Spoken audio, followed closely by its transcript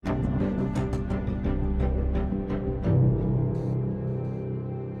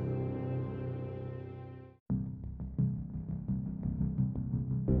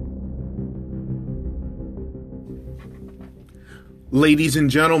Ladies and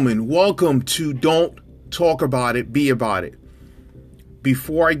gentlemen, welcome to Don't Talk About It, Be About It.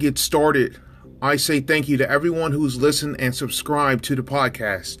 Before I get started, I say thank you to everyone who's listened and subscribed to the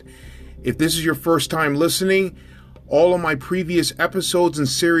podcast. If this is your first time listening, all of my previous episodes and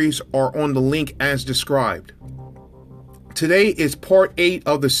series are on the link as described. Today is part 8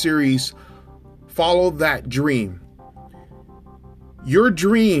 of the series, Follow That Dream. Your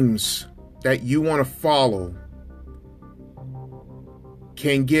dreams that you want to follow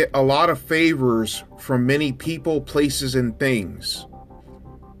can get a lot of favors from many people, places, and things.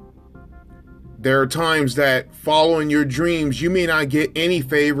 There are times that following your dreams, you may not get any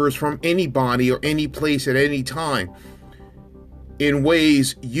favors from anybody or any place at any time. In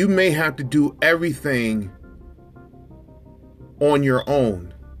ways, you may have to do everything on your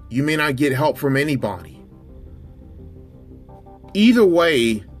own. You may not get help from anybody. Either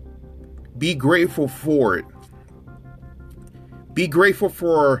way, be grateful for it. Be grateful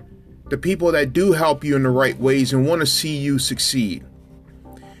for the people that do help you in the right ways and want to see you succeed.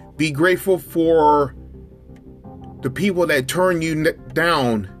 Be grateful for the people that turned you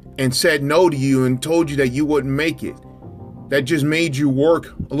down and said no to you and told you that you wouldn't make it. That just made you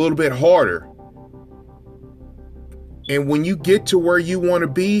work a little bit harder. And when you get to where you want to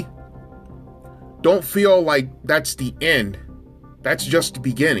be, don't feel like that's the end. That's just the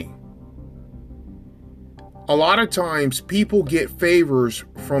beginning. A lot of times people get favors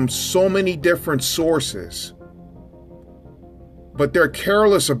from so many different sources, but they're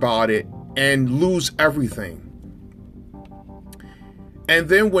careless about it and lose everything. And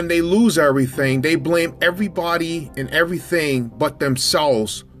then when they lose everything, they blame everybody and everything but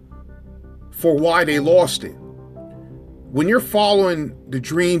themselves for why they lost it. When you're following the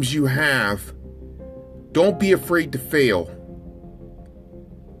dreams you have, don't be afraid to fail.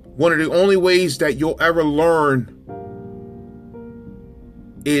 One of the only ways that you'll ever learn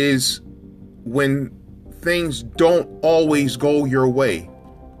is when things don't always go your way.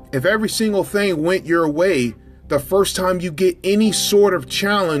 If every single thing went your way, the first time you get any sort of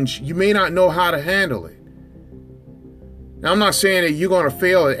challenge, you may not know how to handle it. Now, I'm not saying that you're going to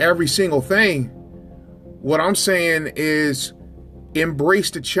fail at every single thing. What I'm saying is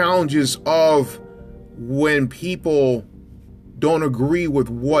embrace the challenges of when people don't agree with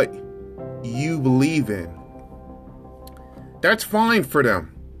what you believe in. That's fine for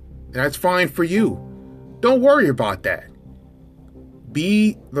them. That's fine for you. Don't worry about that.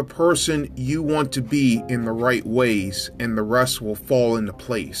 Be the person you want to be in the right ways, and the rest will fall into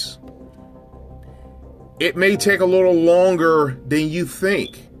place. It may take a little longer than you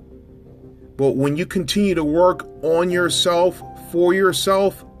think, but when you continue to work on yourself, for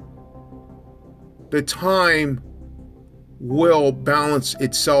yourself, the time will balance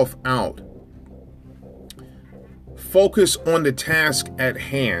itself out. Focus on the task at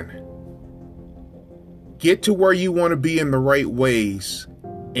hand. Get to where you want to be in the right ways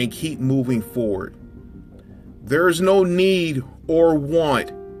and keep moving forward. There is no need or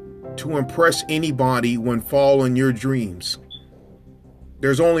want to impress anybody when following your dreams.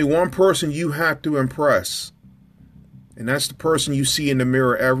 There's only one person you have to impress, and that's the person you see in the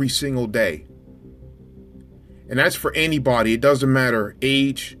mirror every single day. And that's for anybody. It doesn't matter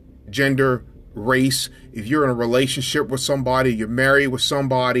age, gender, race. If you're in a relationship with somebody, you're married with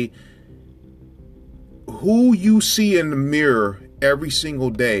somebody, who you see in the mirror every single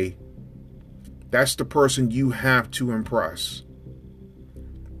day, that's the person you have to impress.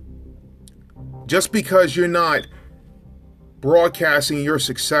 Just because you're not broadcasting your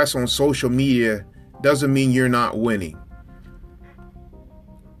success on social media doesn't mean you're not winning.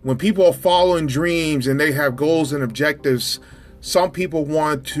 When people are following dreams and they have goals and objectives, some people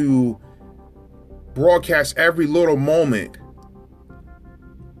want to broadcast every little moment,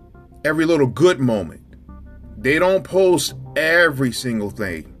 every little good moment. They don't post every single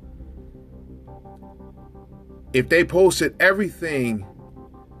thing. If they posted everything,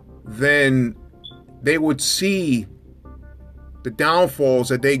 then they would see the downfalls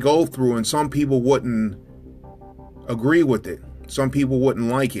that they go through, and some people wouldn't agree with it. Some people wouldn't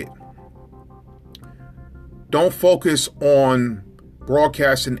like it. Don't focus on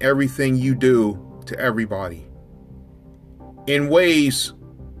broadcasting everything you do to everybody. In ways,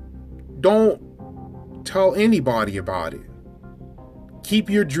 don't tell anybody about it. Keep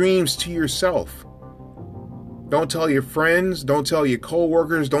your dreams to yourself. Don't tell your friends, don't tell your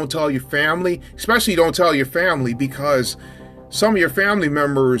coworkers, don't tell your family. Especially don't tell your family, because some of your family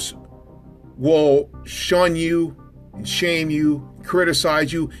members will shun you and shame you,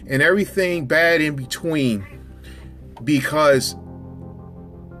 criticize you, and everything bad in between, because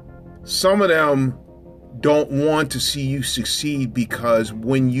some of them don't want to see you succeed, because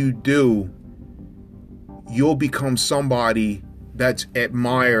when you do, you'll become somebody that's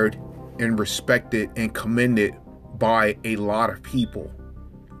admired and respected and commended by a lot of people.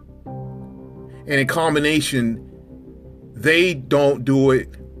 And in combination, they don't do it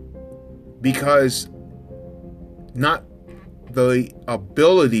because not the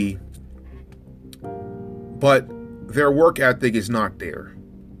ability, but their work ethic is not there.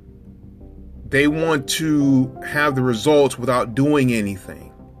 They want to have the results without doing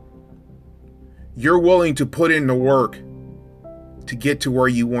anything. You're willing to put in the work to get to where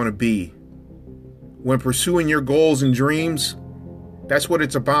you want to be. When pursuing your goals and dreams, that's what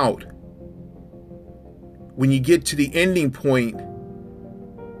it's about. When you get to the ending point,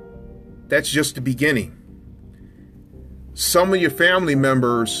 that's just the beginning. Some of your family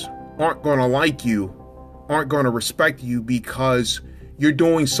members aren't going to like you, aren't going to respect you, because you're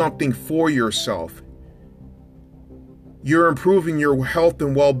doing something for yourself. You're improving your health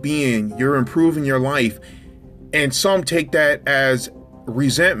and well-being. You're improving your life. And some take that as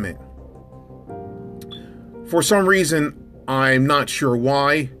resentment. For some reason, I'm not sure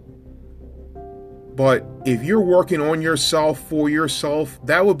why, but if you're working on yourself for yourself,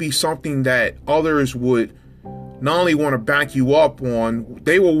 that would be something that others would not only want to back you up on,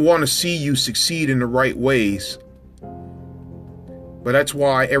 they will want to see you succeed in the right ways. But that's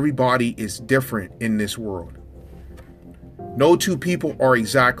why everybody is different in this world. No two people are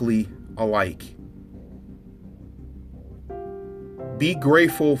exactly alike. Be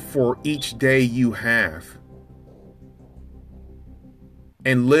grateful for each day you have.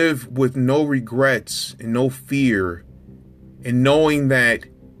 And live with no regrets and no fear, and knowing that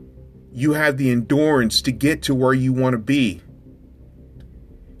you have the endurance to get to where you want to be.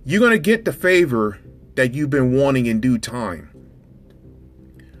 You're going to get the favor that you've been wanting in due time.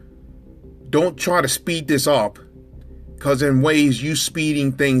 Don't try to speed this up, because in ways you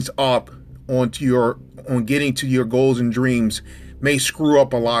speeding things up on getting to your goals and dreams may screw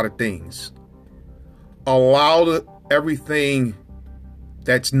up a lot of things. Allow everything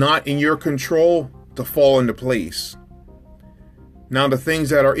that's not in your control to fall into place. Now, the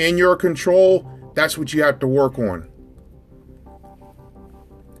things that are in your control, that's what you have to work on.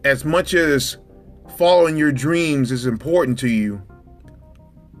 As much as following your dreams is important to you,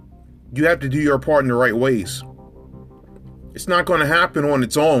 you have to do your part in the right ways. It's not going to happen on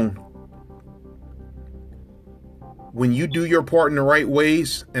its own. When you do your part in the right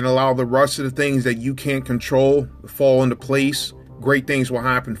ways and allow the rest of the things that you can't control to fall into place, great things will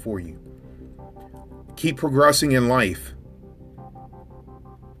happen for you. Keep progressing in life.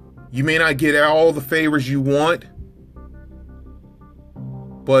 You may not get all the favors you want,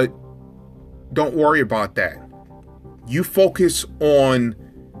 but don't worry about that. You focus on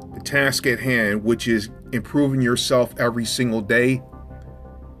the task at hand, which is improving yourself every single day,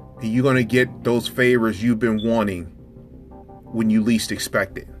 and you're going to get those favors you've been wanting when you least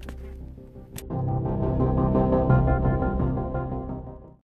expect it.